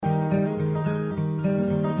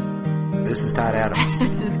This is Todd Adams.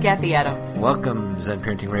 This is Kathy Adams. Welcome, Zen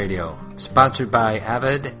Parenting Radio. Sponsored by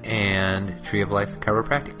Avid and Tree of Life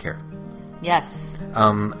Chiropractic Care. Yes.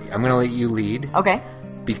 I'm going to let you lead. Okay.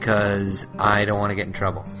 Because I don't want to get in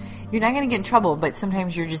trouble. You're not going to get in trouble, but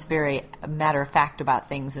sometimes you're just very matter-of-fact about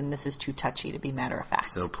things, and this is too touchy to be matter-of-fact.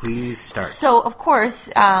 So please start. So, of course,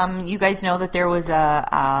 you guys know that there was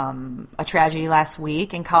a tragedy last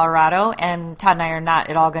week in Colorado, and Todd and I are not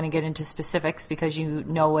at all going to get into specifics because you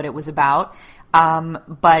know what it was about.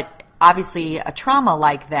 But obviously, a trauma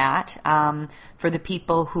like that, for the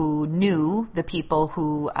people who knew the people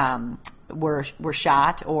who were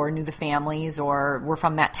shot or knew the families or were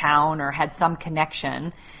from that town or had some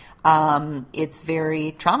connection, it's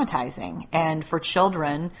very traumatizing. And for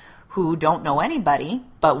children who don't know anybody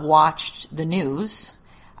but watched the news,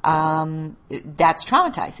 that's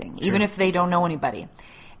traumatizing, even if they don't know anybody.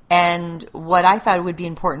 And what I thought would be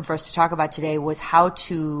important for us to talk about today was how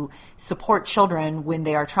to support children when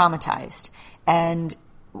they are traumatized. And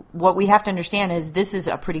what we have to understand is this is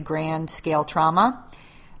a pretty grand scale trauma,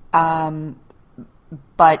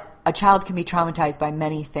 but a child can be traumatized by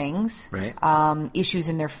many things, right? Issues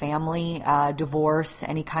in their family, divorce,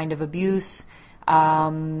 any kind of abuse.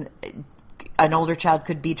 An older child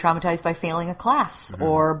could be traumatized by failing a class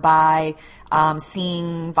or by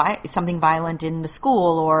seeing something violent in the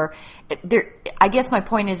school. Or I guess my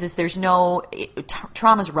point is there's no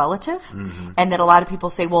trauma is relative, and that a lot of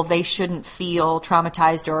people say, well, they shouldn't feel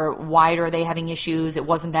traumatized, or why are they having issues? It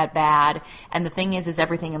wasn't that bad. And the thing is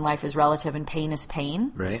everything in life is relative, and pain is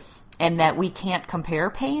pain, right? And that we can't compare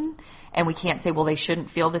pain, and we can't say, well, they shouldn't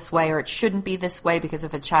feel this way or it shouldn't be this way, because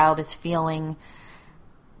if a child is feeling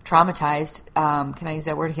traumatized, can I use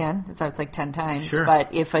that word again? It's like 10 times. Sure.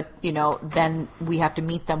 But if then we have to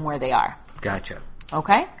meet them where they are. Gotcha.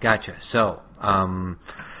 Okay? Gotcha. So,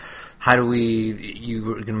 how do you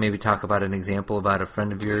were going to maybe talk about an example about a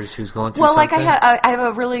friend of yours who's going through something? Well, I have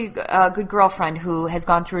a really good girlfriend who has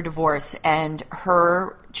gone through a divorce, and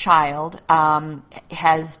her child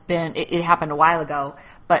has been, it happened a while ago,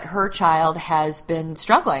 but her child has been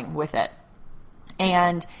struggling with it.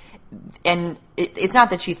 And it's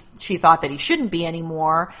not that she thought that he shouldn't be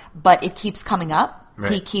anymore, but it keeps coming up.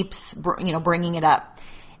 Right. He keeps bringing it up,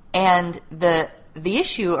 and the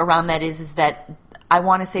issue around that is that I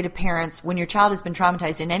want to say to parents, when your child has been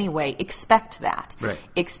traumatized in any way, expect that. Right.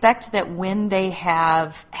 Expect that when they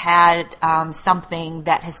have had something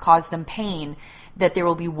that has caused them pain, that there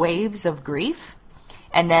will be waves of grief.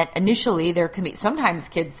 And that initially there can be, sometimes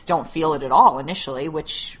kids don't feel it at all initially,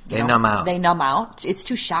 which they numb out. They numb out. It's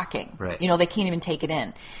too shocking. Right. They can't even take it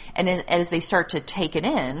in. And as they start to take it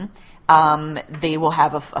in, they will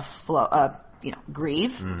have a flow,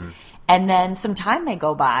 grieve. Mm-hmm. And then some time may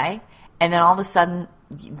go by, and then all of a sudden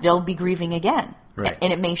they'll be grieving again. Right.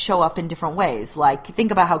 And it may show up in different ways. Like,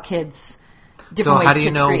 think about how kids, different ways. So how do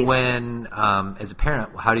you know grieve. when, as a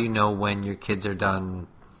parent, how do you know when your kids are done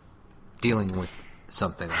dealing with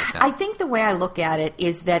something like that? I think the way I look at it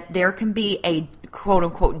is that there can be a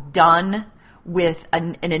quote-unquote done with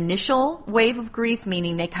an initial wave of grief,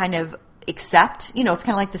 meaning they kind of accept. It's kind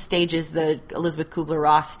of like the stages, the Elizabeth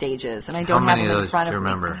Kubler-Ross stages, and I don't have them in front of me.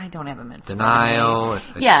 I don't have them in front of me. Denial,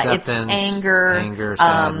 yeah, it's anger,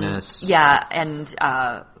 sadness. And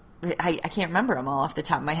I can't remember them all off the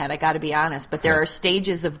top of my head, I got to be honest, but there are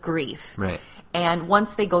stages of grief. Right. And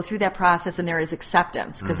once they go through that process and there is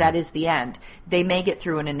acceptance, because that is the end, they may get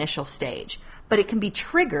through an initial stage. But it can be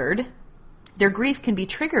triggered, their grief can be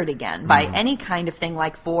triggered again by any kind of thing.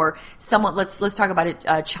 Like for someone, let's talk about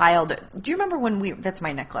a child. Do you remember when that's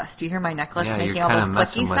my necklace. Do you hear my necklace making all those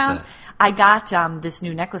clicky sounds? I got this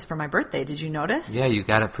new necklace for my birthday. Did you notice? Yeah, you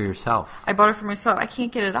got it for yourself. I bought it for myself. I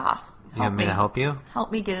can't get it off. You want me to help you?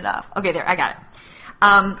 Help me get it off. Okay, there, I got it.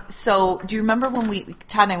 So do you remember when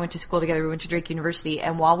Todd and I went to school together? We went to Drake University,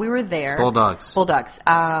 and while we were there... Bulldogs.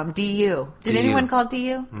 DU. Did anyone call it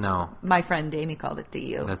DU? No. My friend Amy called it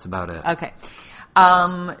DU. That's about it. Okay.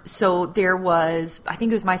 So there was, I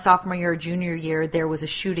think it was my sophomore year or junior year, there was a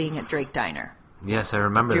shooting at Drake Diner. Yes, I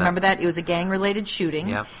remember that. Do you remember that? It was a gang-related shooting.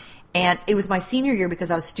 Yep. And it was my senior year because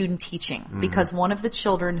I was student teaching, because one of the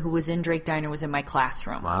children who was in Drake Diner was in my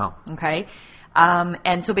classroom. Wow. Okay?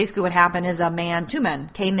 And so basically what happened is two men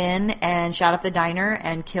came in and shot up the diner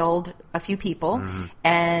and killed a few people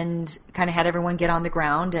and kind of had everyone get on the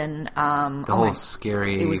ground. And the whole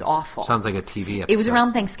scary... It was awful. Sounds like a TV episode. It was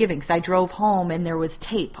around Thanksgiving because I drove home and there was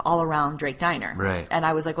tape all around Drake Diner. Right. And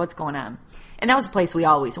I was like, what's going on? And that was a place we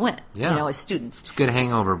always went, as students. It's a good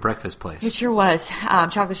hangover breakfast place. It sure was.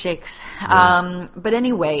 Chocolate shakes. Yeah. But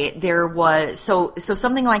anyway, there was... So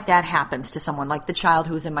something like that happens to someone, like the child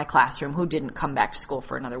who was in my classroom who didn't come back to school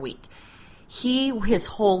for another week. his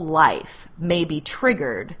whole life may be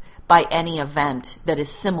triggered by any event that is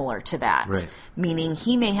similar to that. Right. Meaning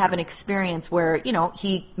he may have an experience where,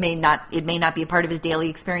 it may not be a part of his daily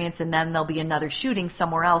experience, and then there'll be another shooting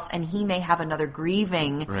somewhere else, and he may have another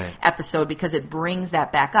grieving episode because it brings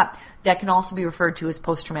that back up. That can also be referred to as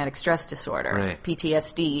post-traumatic stress disorder,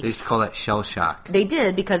 PTSD. They used to call that shell shock. They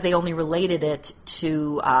did, because they only related it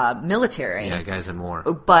to military. Yeah, guys in war.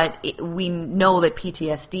 But we know that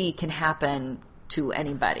PTSD can happen to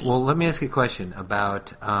anybody. Well, let me ask you a question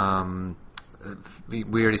about, we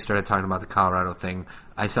already started talking about the Colorado thing.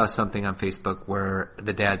 I saw something on Facebook where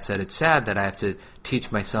the dad said, it's sad that I have to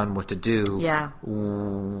teach my son what to do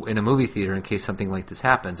in a movie theater in case something like this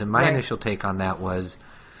happens. And my initial take on that was,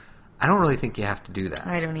 I don't really think you have to do that.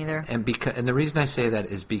 I don't either. And the reason I say that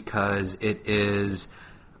is because it is,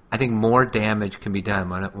 I think more damage can be done.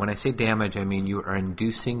 When I say damage, I mean you are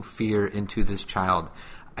inducing fear into this child.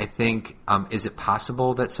 I think, is it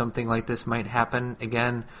possible that something like this might happen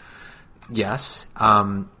again? Yes.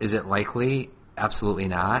 Is it likely? Absolutely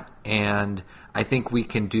not. And I think we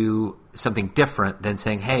can do something different than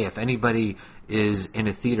saying, hey, if anybody is in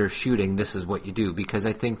a theater shooting, this is what you do. Because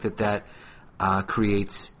I think that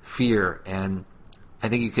creates fear. And I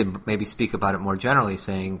think you could maybe speak about it more generally,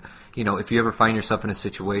 saying, if you ever find yourself in a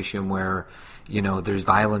situation where, there's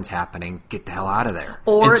violence happening, get the hell out of there.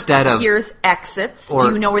 Or here's exits.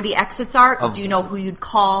 Do you know where the exits are? Do you know who you'd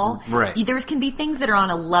call? Right. There can be things that are on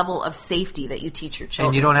a level of safety that you teach your children.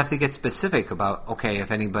 And you don't have to get specific about, okay,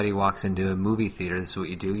 if anybody walks into a movie theater, this is what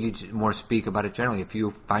you do. You more speak about it generally. If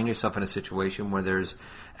you find yourself in a situation where there's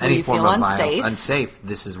any form of unsafe,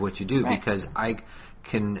 this is what you do. Right. Because I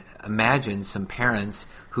can imagine some parents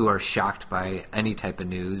who are shocked by any type of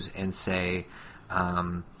news and say,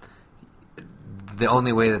 the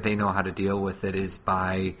only way that they know how to deal with it is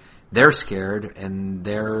by they're scared and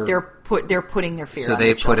they're putting their fear. So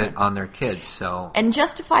they put it on their kids. So and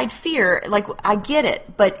justified fear, like I get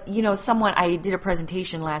it, but I did a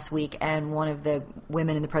presentation last week, and one of the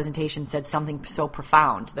women in the presentation said something so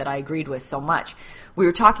profound that I agreed with so much. We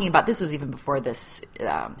were talking about, this was even before this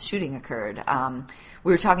shooting occurred.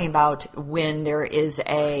 We were talking about when there is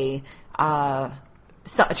a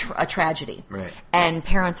tragedy. Right. And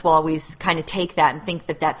parents will always kind of take that and think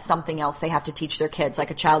that that's something else they have to teach their kids, like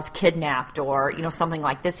a child's kidnapped or, something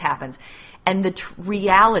like this happens. And the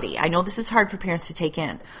reality, I know this is hard for parents to take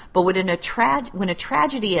in, but when a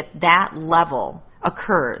tragedy at that level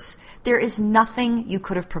occurs, there is nothing you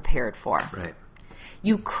could have prepared for. Right.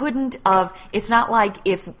 You couldn't have, it's not like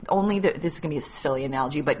if only, this is going to be a silly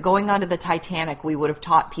analogy, but going onto the Titanic, we would have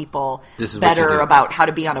taught people better about how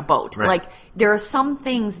to be on a boat. Right. Like, there are some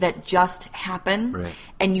things that just happen,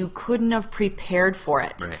 and you couldn't have prepared for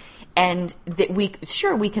it. Right. And that we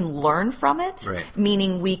can learn from it,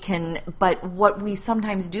 meaning but what we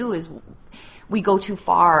sometimes do is we go too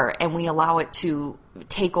far and we allow it to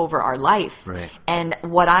take over our life. Right. And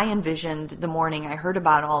what I envisioned the morning I heard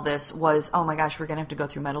about all this was, oh my gosh, we're going to have to go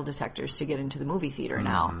through metal detectors to get into the movie theater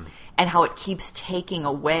now. And how it keeps taking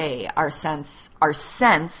away our sense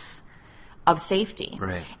of safety.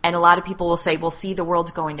 Right. And a lot of people will say, well, see, the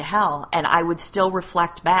world's going to hell. And I would still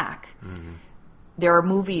reflect back. There are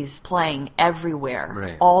movies playing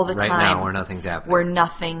everywhere all the time. Right now where nothing's happening. Where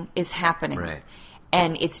nothing is happening. Right.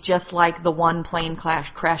 And it's just like the one plane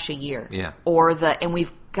crash a year. Yeah. And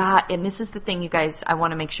we've got, and this is the thing, you guys, I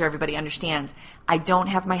want to make sure everybody understands. I don't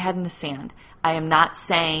have my head in the sand. I am not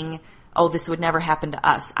saying, oh, this would never happen to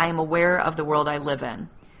us. I am aware of the world I live in.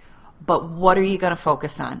 But what are you going to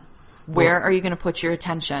focus on? Where are you going to put your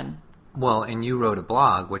attention? Well, and you wrote a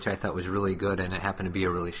blog, which I thought was really good, and it happened to be a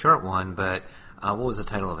really short one, but what was the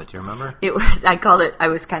title of it? Do you remember? I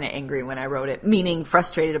was kind of angry when I wrote it, meaning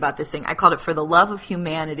frustrated about this thing. I called it, For the Love of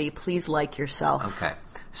Humanity, Please Like Yourself. Okay.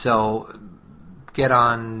 So get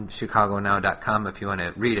on chicagonow.com if you want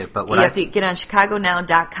to read it. But you have to get on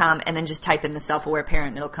chicagonow.com and then just type in the self-aware parent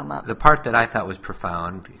and it'll come up. The part that I thought was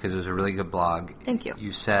profound, because it was a really good blog. Thank you.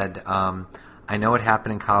 You said, I know what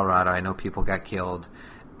happened in Colorado. I know people got killed.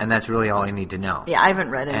 And that's really all I need to know. Yeah, I haven't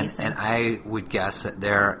read anything. And I would guess that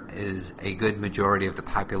there is a good majority of the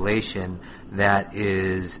population that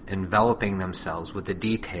is enveloping themselves with the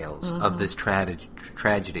details of this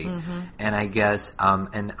tragedy. And I guess,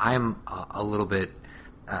 and I'm a little bit,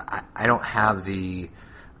 I don't have the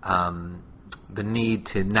need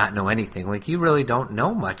to not know anything. Like, you really don't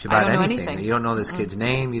know much about anything. You don't know this kid's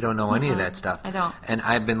name. You don't know any of that stuff. I don't. And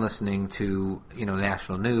I've been listening to,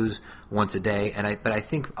 national news once a day. But I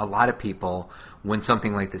think a lot of people when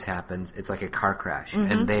something like this happens, it's like a car crash,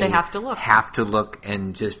 and They have to look.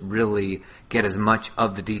 And just really get as much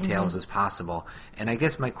of the details as possible. And I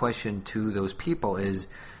guess my question to those people is,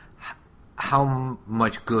 how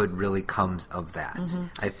much good really comes of that?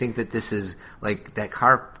 I think that this is like that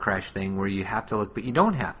car crash thing where you have to look, but you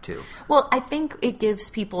don't have to. Well, I think it gives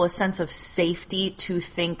people a sense of safety to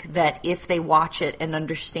think that if they watch it and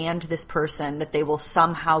understand this person, that they will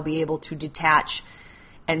somehow be able to detach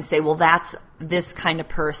and say, well, that's this kind of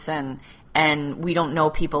person, and we don't know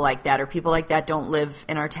people like that, or people like that don't live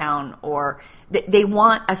in our town, or they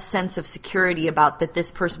want a sense of security about that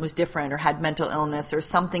this person was different or had mental illness or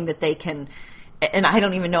something that they can, and I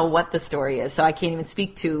don't even know what the story is, so I can't even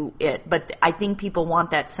speak to it, but I think people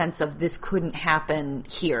want that sense of this couldn't happen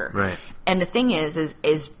here. Right. And the thing is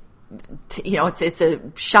you know, it's a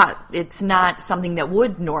shot. It's not something that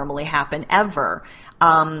would normally happen ever.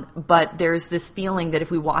 But there's this feeling that if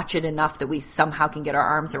we watch it enough that we somehow can get our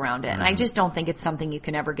arms around it. And I just don't think it's something you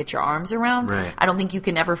can ever get your arms around. Right. I don't think you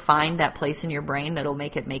can ever find that place in your brain that'll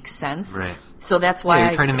make it make sense. Right. So that's why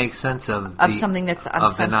you're trying to make sense of something that's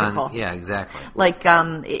unsensical. Yeah, exactly. Like,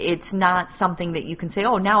 it's not something that you can say,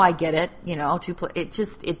 oh, now I get it, you know,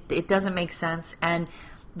 it doesn't make sense. And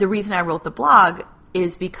the reason I wrote the blog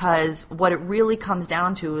is because what it really comes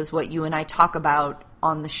down to is what you and I talk about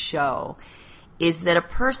on the show, is that a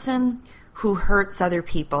person who hurts other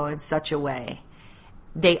people in such a way,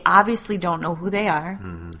 they obviously don't know who they are.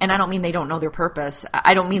 And I don't mean they don't know their purpose.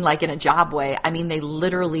 I don't mean like in a job way. I mean they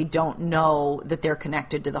literally don't know that they're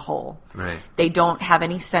connected to the whole. Right. They don't have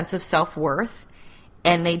any sense of self-worth,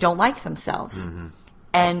 and they don't like themselves.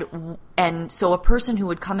 And so a person who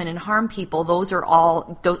would come in and harm people, those are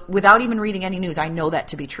all, without even reading any news, I know that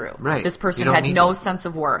to be true. Right. This person had no sense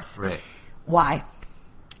of worth. Right. Why?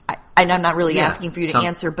 And I'm not really asking for you to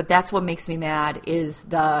answer, but that's what makes me mad is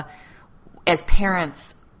as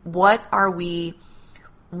parents, why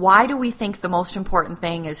do we think the most important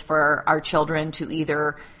thing is for our children to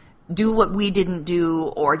either do what we didn't do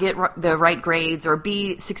or get the right grades or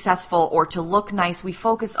be successful or to look nice? We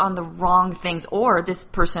focus on the wrong things. Or this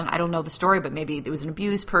person, I don't know the story, but maybe it was an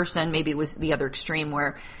abused person. Maybe it was the other extreme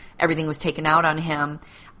where everything was taken out on him.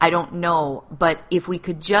 I don't know. But if we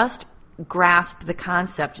could just grasp the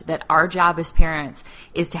concept that our job as parents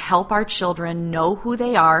is to help our children know who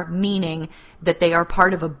they are, meaning that they are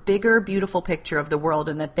part of a bigger, beautiful picture of the world,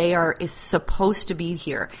 and that they is supposed to be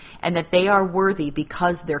here, and that they are worthy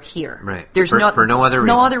because they're here. Right. There's for no other reason.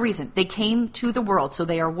 No other reason. They came to the world, so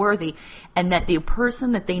they are worthy, and that the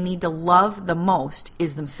person that they need to love the most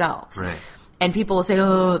is themselves. Right. And people will say,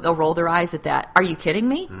 oh, they'll roll their eyes at that. Are you kidding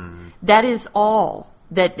me? That is all.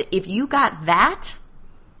 That if you got that,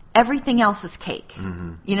 everything else is cake.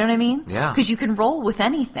 You know what I mean? Yeah. Because you can roll with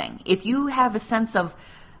anything. If you have a sense of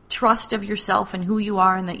trust of yourself and who you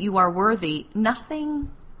are and that you are worthy,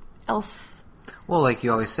 nothing else. Well, like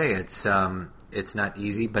you always say, it's not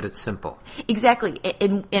easy, but it's simple. Exactly.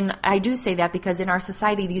 And I do say that because in our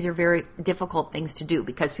society, these are very difficult things to do,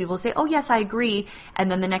 because people say, oh, yes, I agree.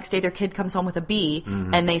 And then the next day their kid comes home with a B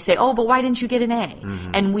and they say, oh, but why didn't you get an A?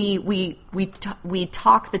 And we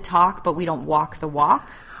talk the talk, but we don't walk the walk.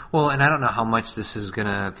 Well, and I don't know how much this is going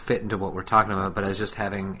to fit into what we're talking about, but I was just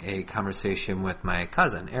having a conversation with my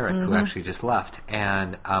cousin, Eric, who actually just left,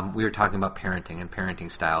 and we were talking about parenting and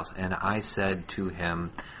parenting styles, and I said to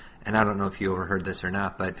him, and I don't know if you overheard this or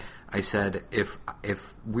not, but I said, if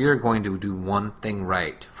we're going to do one thing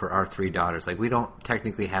right for our 3 daughters, like we don't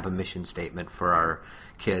technically have a mission statement for our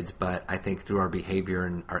kids, but I think through our behavior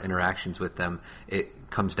and our interactions with them, it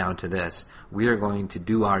comes down to this. We are going to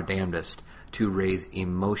do our damnedest to raise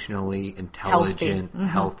emotionally intelligent,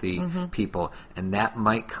 healthy people. And that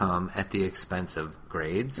might come at the expense of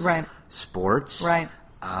grades, right, sports, right,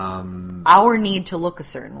 our need to look a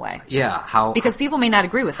certain way. Yeah, because people may not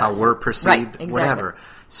agree with how us. How we're perceived, right, exactly. Whatever.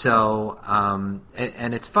 So,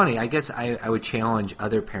 and it's funny, I guess I would challenge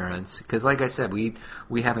other parents, because like I said,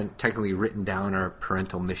 we haven't technically written down our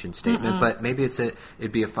parental mission statement, but maybe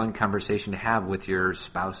it'd be a fun conversation to have with your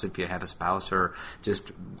spouse, if you have a spouse, or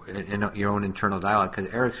just in your own internal dialogue, because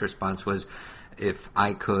Eric's response was, if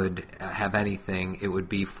I could have anything, it would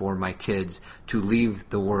be for my kids to leave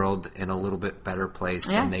the world in a little bit better place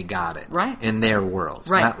than they got it. Right. In their world.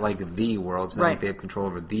 Right. Not like the world. It's not right. like they have control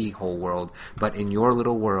over the whole world. But in your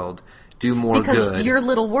little world, do more because good. Because your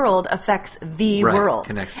little world affects the world.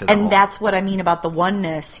 Connects to the and whole. That's what I mean about the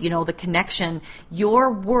oneness, the connection.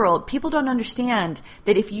 Your world, people don't understand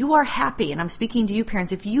that if you are happy, and I'm speaking to you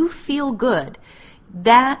parents, if you feel good,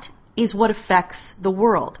 that is what affects the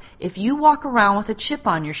world. If you walk around with a chip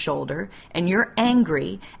on your shoulder and you're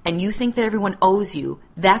angry and you think that everyone owes you,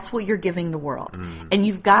 that's what you're giving the world. And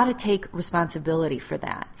you've got to take responsibility for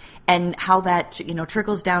that. And how that,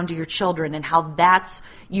 trickles down to your children, and how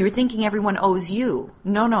you're thinking everyone owes you.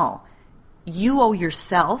 No. You owe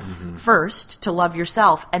yourself first to love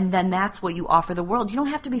yourself, and then that's what you offer the world. You don't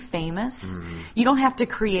have to be famous. You don't have to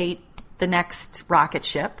create the next rocket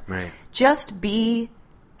ship. Right. Just be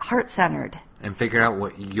heart-centered. And figure out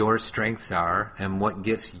what your strengths are and what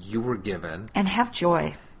gifts you were given. And have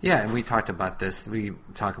joy. Yeah, and we talked about this. I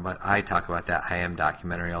talk about that I Am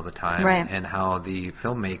documentary all the time. Right. And how the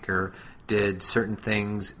filmmaker did certain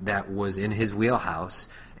things that was in his wheelhouse.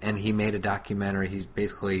 And he made a documentary. He's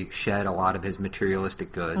basically shed a lot of his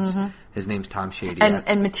materialistic goods. His name's Tom Shadyac.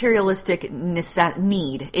 And materialistic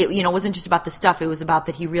need. It wasn't just about the stuff. It was about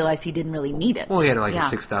that he realized he didn't really need it. Well, he had a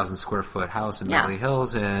 6,000 square foot house in Beverly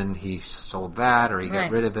Hills, and he sold that, or he got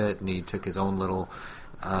rid of it, and he took his own little,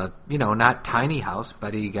 not tiny house,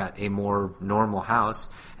 but he got a more normal house,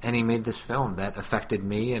 and he made this film that affected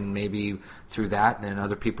me, and maybe through that, and then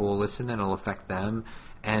other people will listen, and it'll affect them.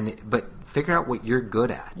 But figure out what you're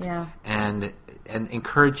good at, and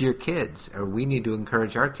encourage your kids, or we need to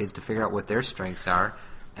encourage our kids to figure out what their strengths are,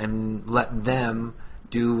 and let them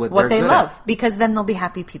do what they're they good love, at. because then they'll be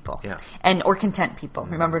happy people, or content people.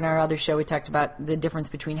 Mm-hmm. Remember in our other show we talked about the difference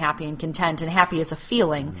between happy and content, and happy is a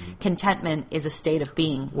feeling, contentment is a state of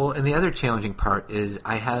being. Well, and the other challenging part is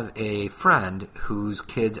I have a friend whose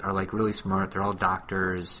kids are really smart. They're all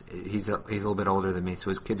doctors. He's a little bit older than me, so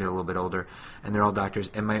his kids are a little bit older, and they're all doctors.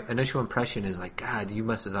 And my initial impression is God, you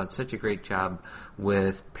must have done such a great job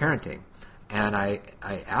with parenting. And I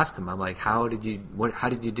asked him, I'm like, how did you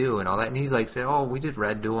do and all that? And he's like, we just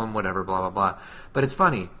read to them, whatever, blah, blah, blah. But it's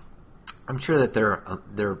funny. I'm sure that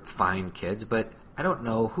they're fine kids, but I don't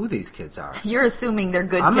know who these kids are. You're assuming they're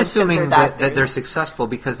good I'm kids assuming because they're doctors. that they're successful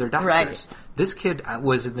because they're doctors. Right. This kid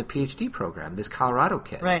was in the PhD program, this Colorado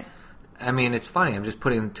kid. Right. I mean, it's funny. I'm just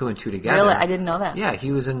putting 2 and 2 together. Really? I didn't know that. Yeah,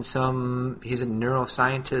 he's a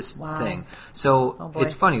neuroscientist thing. So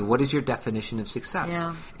it's funny. What is your definition of success?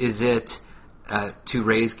 Yeah. Is it to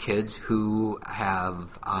raise kids who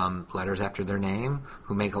have letters after their name,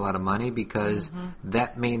 who make a lot of money? Because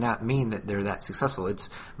that may not mean that they're that successful. It's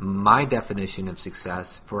my definition of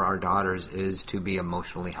success for our daughters is to be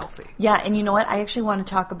emotionally healthy. Yeah, and you know what? I actually want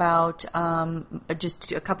to talk about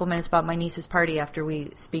just a couple minutes about my niece's party after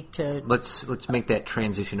we speak to... Let's make that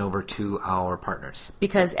transition over to our partners.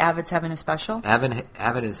 Because Avid's having a special?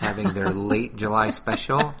 Avid is having their late July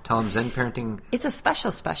special. Tell them Zen Parenting... It's a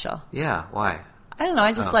special. Yeah, why? I don't know.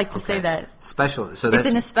 I just like to say that. Special. So that's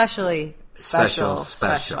it's an especially special.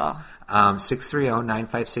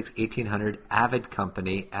 630-956-1800, Avid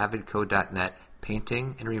Company, avidco.net,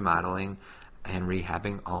 painting and remodeling and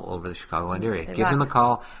rehabbing all over the Chicagoland area. Give them a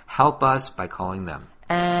call. Help us by calling them.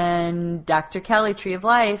 And Dr. Kelly, Tree of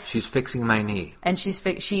Life. She's fixing my knee. And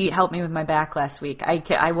she helped me with my back last week.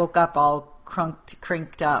 I woke up all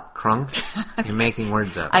crinked up. Crunked? You're making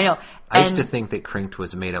words up. I know. I used to think that crinked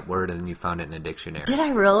was a made-up word, and then you found it in a dictionary. Did I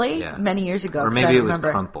really? Yeah. Many years ago. Or maybe it was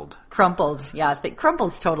crumpled. Crumpled, yeah.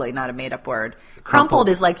 Crumpled's totally not a made-up word. Crumpled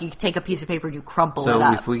is like you take a piece of paper and you crumple it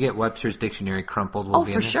up. So if we get Webster's Dictionary, crumpled will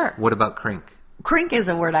be in for there? Sure. What about crink? Crink is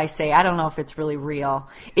a word I say. I don't know if it's really real.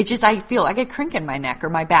 It's just I get crink in my neck or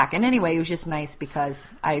my back. And anyway, it was just nice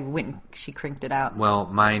because she crinked it out. Well,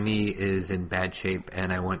 my knee is in bad shape,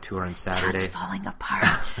 and I went to her on Saturday. It's falling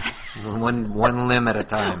apart. one limb at a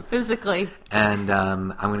time. Physically. And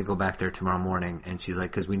I'm going to go back there tomorrow morning. And she's like,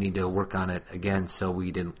 because we need to work on it again so we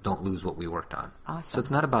don't lose what we worked on. Awesome. So it's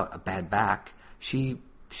not about a bad back. She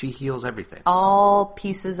heals everything. All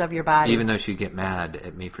pieces of your body. Even though she'd get mad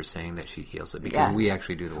at me for saying that she heals it, because we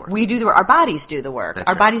actually do the work. We do the work. Our bodies do the work. That's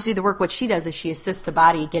Our right. bodies do the work. What she does is she assists the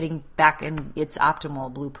body getting back in its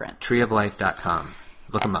optimal blueprint. Treeoflife.com.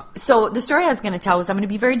 Look them up. So the story I was going to tell was I'm going to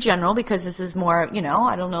be very general because this is more,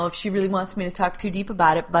 I don't know if she really wants me to talk too deep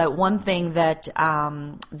about it, but one thing that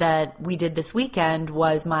we did this weekend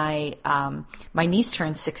was my niece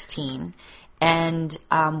turned 16. And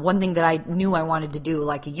one thing that I knew I wanted to do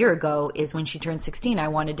like a year ago is when she turned 16, I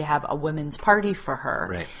wanted to have a women's party for her.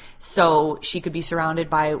 Right. So she could be surrounded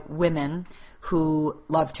by women who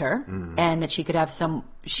loved her and that she could have some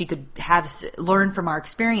she could learn from our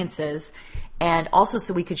experiences, and also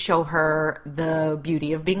so we could show her the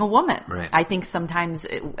beauty of being a woman. Right. I think sometimes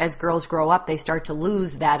as girls grow up, they start to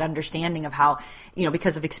lose that understanding of how,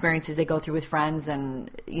 because of experiences they go through with friends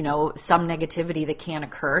and, some negativity that can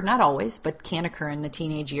occur, not always, but can occur in the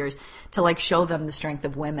teenage years, to like show them the strength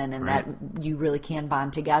of women and right. that you really can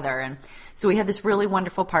bond together. And so we had this really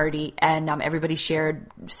wonderful party, and everybody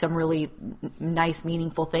shared some really nice,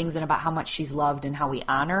 meaningful things and about how much she's loved and how we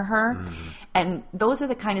honor her. Mm-hmm. And those are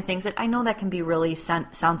the kind of things that I know that can be really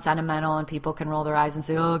sound sentimental, and people can roll their eyes and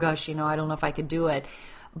say, oh gosh, I don't know if I could do it.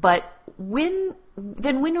 But when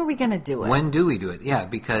are we going to do it? When do we do it? Yeah,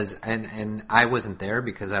 because and I wasn't there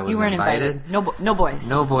because I was You weren't invited. No boys.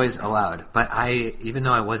 No boys allowed. But even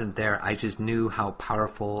though I wasn't there, I just knew how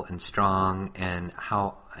powerful and strong and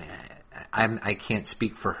how I can't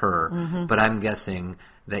speak for her, mm-hmm. but I'm guessing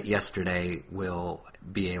that yesterday will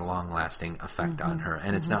be a long-lasting effect mm-hmm. on her.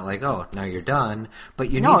 And it's mm-hmm. not like, oh, now you're done.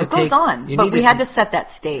 But you need to take... No, it goes on. But we had to set that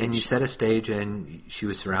stage. And you set a stage, and she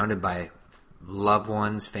was surrounded by loved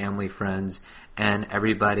ones, family, friends, and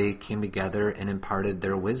everybody came together and imparted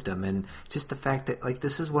their wisdom. And just the fact that, like,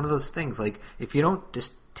 this is one of those things. Like, if you don't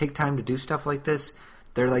just take time to do stuff like this,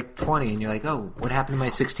 they're like 20, and you're like, oh, what happened to my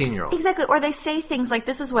 16-year-old? Exactly. Or they say things like,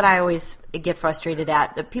 this is what I always get frustrated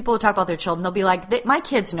at. The people who talk about their children, they'll be like, my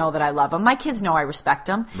kids know that I love them. My kids know I respect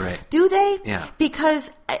them. Right. Do they? Yeah.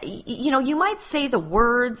 Because, you might say the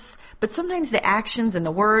words, but sometimes the actions and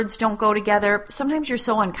the words don't go together. Sometimes you're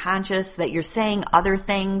so unconscious that you're saying other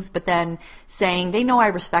things, but then saying, they know I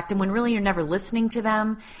respect them, when really you're never listening to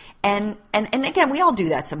them. And again, we all do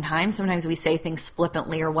that sometimes. Sometimes we say things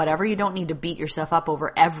flippantly or whatever. You don't need to beat yourself up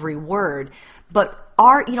over every word. But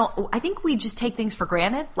I think we just take things for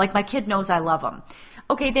granted. Like, my kid knows I love them.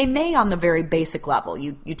 Okay, they may on the very basic level.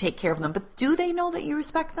 You take care of them. But do they know that you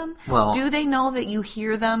respect them? Well, do they know that you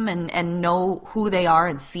hear them and know who they are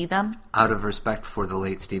and see them? Out of respect for the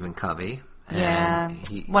late Stephen Covey.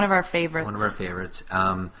 One of our favorites. One of our favorites.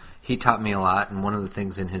 He taught me a lot, and one of the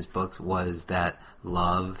things in his books was that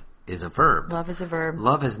love is a verb. Love is a verb.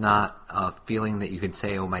 Love is not a feeling that you could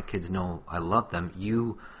say, oh, my kids know I love them.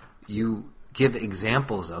 You give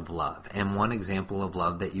examples of love. And one example of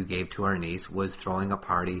love that you gave to our niece was throwing a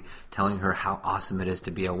party, telling her how awesome it is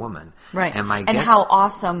to be a woman. Right. And how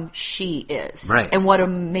awesome she is. Right. And what an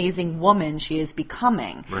amazing woman she is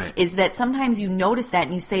becoming. Right. Is that sometimes you notice that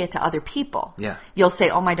and you say it to other people. Yeah. You'll say,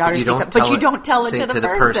 oh, my daughter's but you don't tell it to the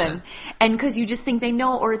person. And because you just think they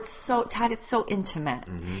know, or it's so, Todd, it's so intimate.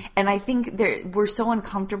 Mm-hmm. And I think we're so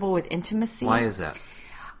uncomfortable with intimacy. Why is that?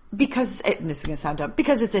 Because this is going to sound dumb.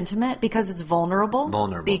 Because it's intimate. Because it's vulnerable.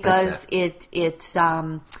 Because it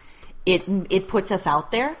puts us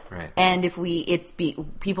out there. Right. And if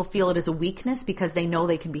people feel it as a weakness because they know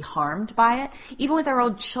they can be harmed by it. Even with our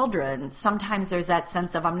own children, sometimes there's that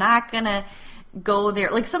sense of, I'm not going to go there.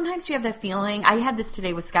 Like, sometimes you have that feeling. I had this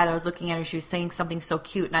today with Skylar. I was looking at her. She was saying something so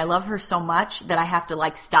cute, and I love her so much that I have to,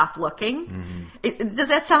 like, stop looking. Mm-hmm. Does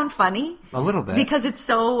that sound funny? A little bit. Because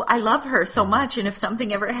I love her so much, and if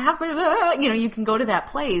something ever happened, you can go to that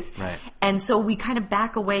place. Right. And so we kind of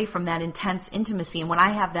back away from that intense intimacy, and when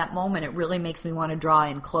I have that moment, it really makes me want to draw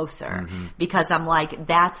in closer. Mm-hmm. Because I'm like,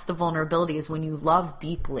 that's the vulnerability, is when you love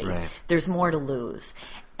deeply, right. There's more to lose.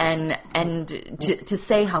 And to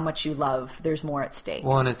say how much you love, there's more at stake.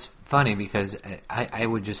 Well, and it's funny because I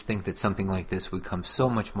would just think that something like this would come so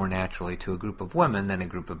much more naturally to a group of women than a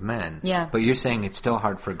group of men. Yeah. But you're saying it's still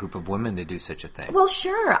hard for a group of women to do such a thing. Well,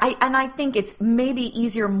 sure. I think it's maybe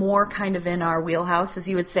easier, more kind of in our wheelhouse, as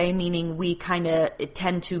you would say, meaning we kind of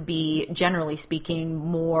tend to be, generally speaking,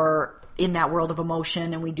 more in that world of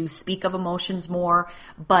emotion, and we do speak of emotions more.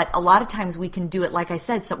 But a lot of times we can do it, like I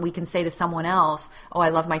said, so we can say to someone else, oh, I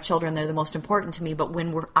love my children, they're the most important to me. But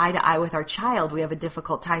when we're eye to eye with our child, we have a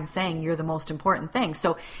difficult time saying you're the most important thing.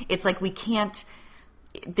 So it's like we can't,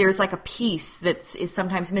 there's like a piece that is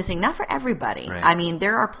sometimes missing, not for everybody. Right. I mean,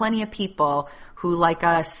 there are plenty of people who, like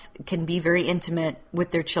us, can be very intimate with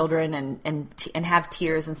their children and have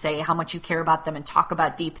tears and say how much you care about them and talk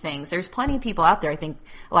about deep things. There's plenty of people out there, I think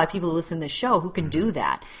a lot of people who listen to this show, who can do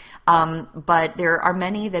that. But there are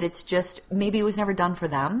many that it's just, maybe it was never done for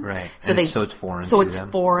them. Right. So it's foreign So to it's them.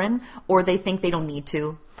 foreign, or they think they don't need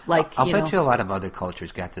to. Like, I'll bet you a lot of other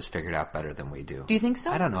cultures got this figured out better than we do. Do you think so?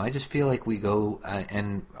 I don't know. I just feel like we go,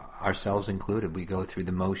 and ourselves included, we go through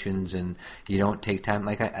the motions, and you don't take time.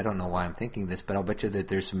 Like, I don't know why I'm thinking this, but I'll bet you that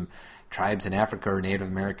there's some tribes in Africa or Native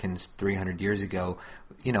Americans 300 years ago.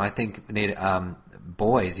 I think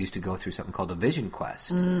boys used to go through something called a vision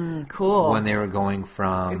quest. Cool. When they were going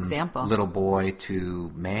from Example. little boy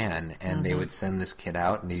to man, and they would send this kid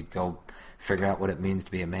out, and he'd go figure out what it means to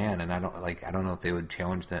be a man. And I don't know if they would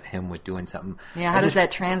challenge him with doing something. Yeah, how does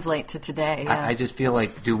that translate to today? Yeah. I just feel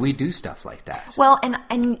like, do we do stuff like that? Well,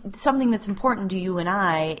 and something that's important to you and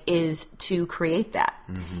I is to create that.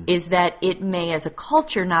 Mm-hmm. Is that it may, as a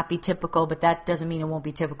culture, not be typical, but that doesn't mean it won't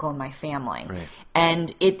be typical in my family. Right. And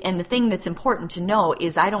the thing that's important to know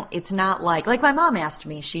is it's not like my mom asked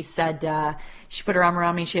me. She said she put her arm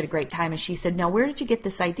around me. She had a great time, and she said, "Now, where did you get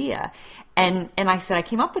this idea?" And I said, I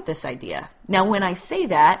came up with this idea. Now, when I say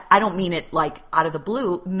that, I don't mean it like out of the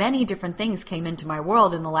blue. Many different things came into my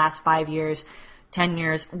world in the last 5 years, 10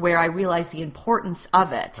 years, where I realized the importance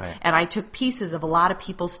of it. Right. And I took pieces of a lot of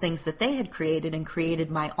people's things that they had created and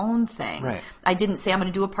created my own thing. Right. I didn't say, I'm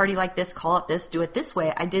going to do a party like this, call it this, do it this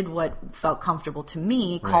way. I did what felt comfortable to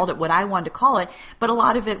me, called it what I wanted to call it. But a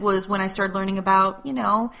lot of it was when I started learning about,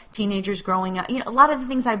 teenagers growing up, a lot of the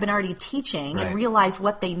things I've been already teaching and realized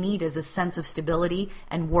what they need is a sense of stability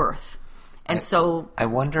and worth. And I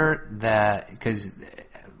wonder that, because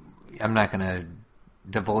I'm not going to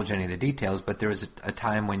divulge any of the details, but there was a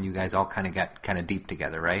time when you guys all kind of got kind of deep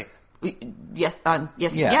together, right? Yes, at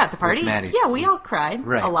the party. Yeah, we all cried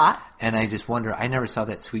a lot. And I just wonder, I never saw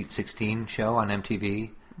that Sweet 16 show on MTV.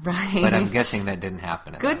 Right. But I'm guessing that didn't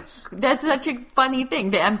happen. That's such a funny thing,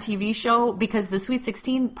 the MTV show, because the Sweet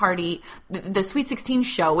 16 party, the Sweet 16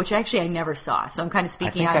 show, which actually I never saw, so I'm kind of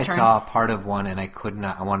speaking out of turn. I saw part of one, and I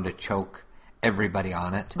wanted to choke everybody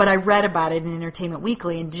on it. But I read about it in Entertainment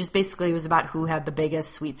Weekly, and just basically it was about who had the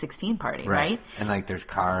biggest Sweet 16 party, right? And there's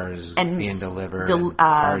cars and being delivered, and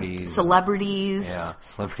parties. Celebrities.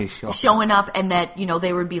 Celebrities showing up, and that,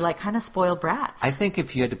 they would be like kind of spoiled brats. I think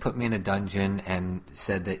if you had to put me in a dungeon and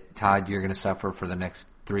said that, Todd, you're going to suffer for the next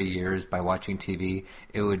 3 years by watching TV,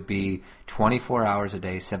 it would be 24 hours a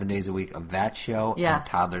day, 7 days a week of that show and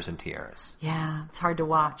Toddlers and Tiaras. Yeah, it's hard to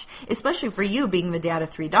watch, especially for you being the dad of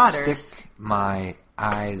 3 daughters. Stick my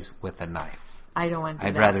eyes with a knife. I don't want to do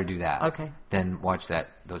I'd that. rather do that than watch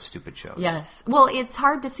those stupid shows. Yes. Well, it's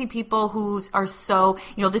hard to see people who are so,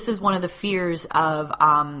 this is one of the fears of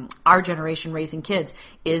our generation raising kids,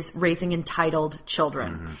 is raising entitled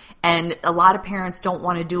children. Mm-hmm. And a lot of parents don't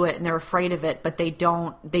want to do it and they're afraid of it, but they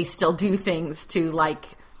still do things to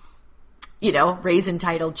raise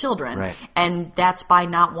entitled children. Right. And that's by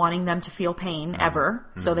not wanting them to feel pain ever.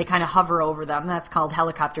 Mm-hmm. So they kind of hover over them. That's called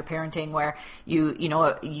helicopter parenting, where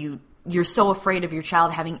you're so afraid of your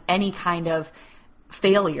child having any kind of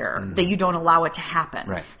failure that you don't allow it to happen.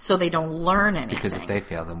 Right. So they don't learn anything. Because if they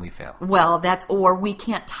fail, then we fail. Well, or we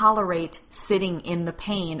can't tolerate sitting in the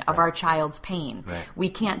pain of our child's pain. Right. We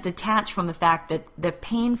can't detach from the fact that the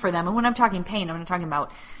pain for them, and when I'm talking pain, I'm not talking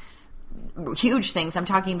about huge things. I'm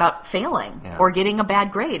talking about failing or getting a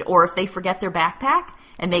bad grade, or if they forget their backpack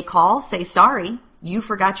and they say sorry, you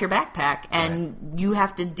forgot your backpack, and you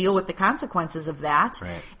have to deal with the consequences of that.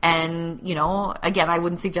 Right. And, again, I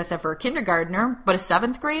wouldn't suggest that for a kindergartner, but a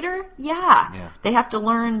 7th grader, they have to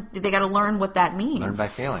learn, they got to learn what that means. Learn by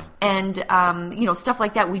failing. And, stuff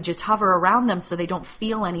like that, we just hover around them so they don't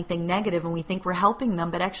feel anything negative, and we think we're helping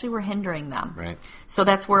them, but actually we're hindering them. Right. So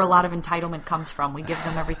that's where a lot of entitlement comes from. We give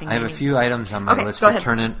them everything they need. I have a few items on my list for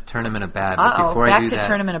turn them in a bad. Uh-oh, before back I do to that,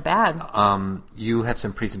 turn them in a bad. You have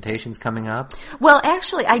some presentations coming up? Well,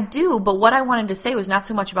 actually, I do, but what I wanted to say was not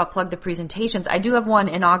so much about plug the presentations. I do have one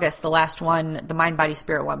in August, the last one, the Mind, Body,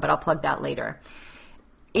 Spirit one, but I'll plug that later.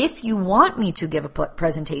 If you want me to give a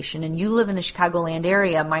presentation and you live in the Chicagoland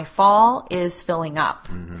area, my fall is filling up.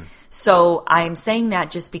 Mm-hmm. So I'm saying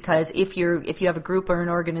that just because if you have a group or an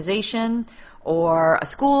organization or a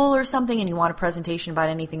school or something and you want a presentation about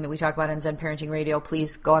anything that we talk about on Zen Parenting Radio,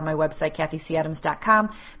 please go on my website,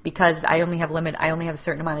 KathyCAdams.com, because I only have a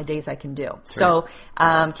certain amount of days I can do. Right. So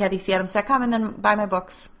KathyCAdams.com, and then buy my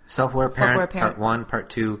books. Self-Aware Parent, Part 1, Part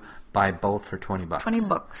 2, buy both for $20.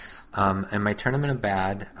 $20. And my tournament of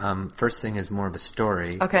bad, first thing is more of a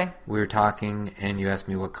story. Okay. We were talking, and you asked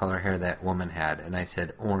me what color hair that woman had, and I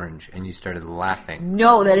said orange, and you started laughing.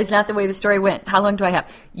 No, that is not the way the story went. How long do I have?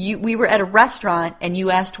 We were at a restaurant, and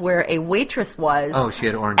you asked where a waitress was. Oh, she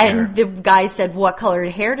had orange hair. And the guy said, what colored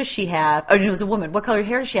hair does she have? Oh, no, it was a woman. What colored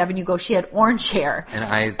hair does she have? And you go, she had orange hair. And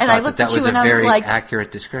I thought that was a very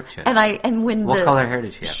accurate description. What color hair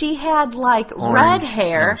did she have? She had red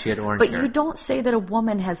hair. No, she had orange hair. But you don't say that a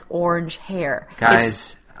woman has orange hair.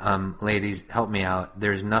 Guys, ladies, help me out.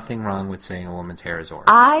 There's nothing wrong with saying a woman's hair is orange.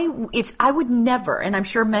 I would never, and I'm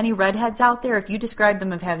sure many redheads out there, if you describe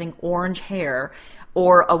them as having orange hair,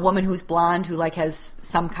 or a woman who's blonde who has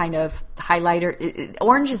some kind of highlighter,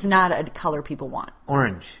 orange is not a color people want.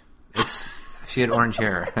 Orange. She had orange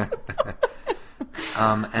hair.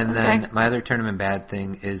 And then Okay. my other tournament bad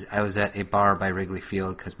thing is I was at a bar by Wrigley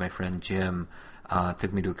Field because my friend Jim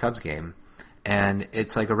took me to a Cubs game. And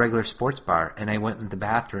it's like a regular sports bar. And I went in the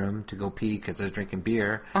bathroom to go pee because I was drinking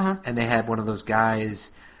beer. And they had one of those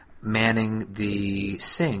guys manning the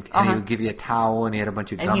sink. And he would give you a towel and he had a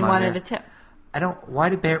bunch of gum And he on wanted there. a tip. I don't. Why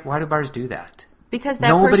do bars do that? Because that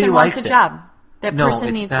Nobody person wants likes a it. job. That No, person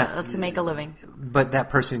it's needs not- to make a living. But that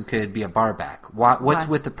person could be a bar back. What's Why?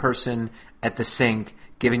 with the person at the sink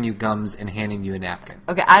giving you gums and handing you a napkin?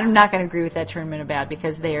 Okay, I'm not going to agree with that tournament of bad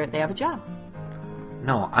because they have a job.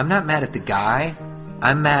 No, I'm not mad at the guy.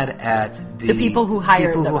 I'm mad at The people who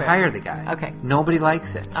hired people the who guy. hire the guy. Okay. Nobody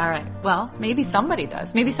likes it. All right. Well, maybe somebody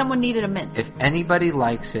does. Maybe someone needed a mint. If anybody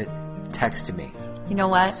likes it, text me. You know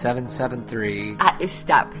what? 773.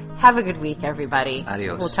 Stop. Have a good week, everybody.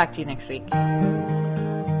 Adios. We'll talk to you next week.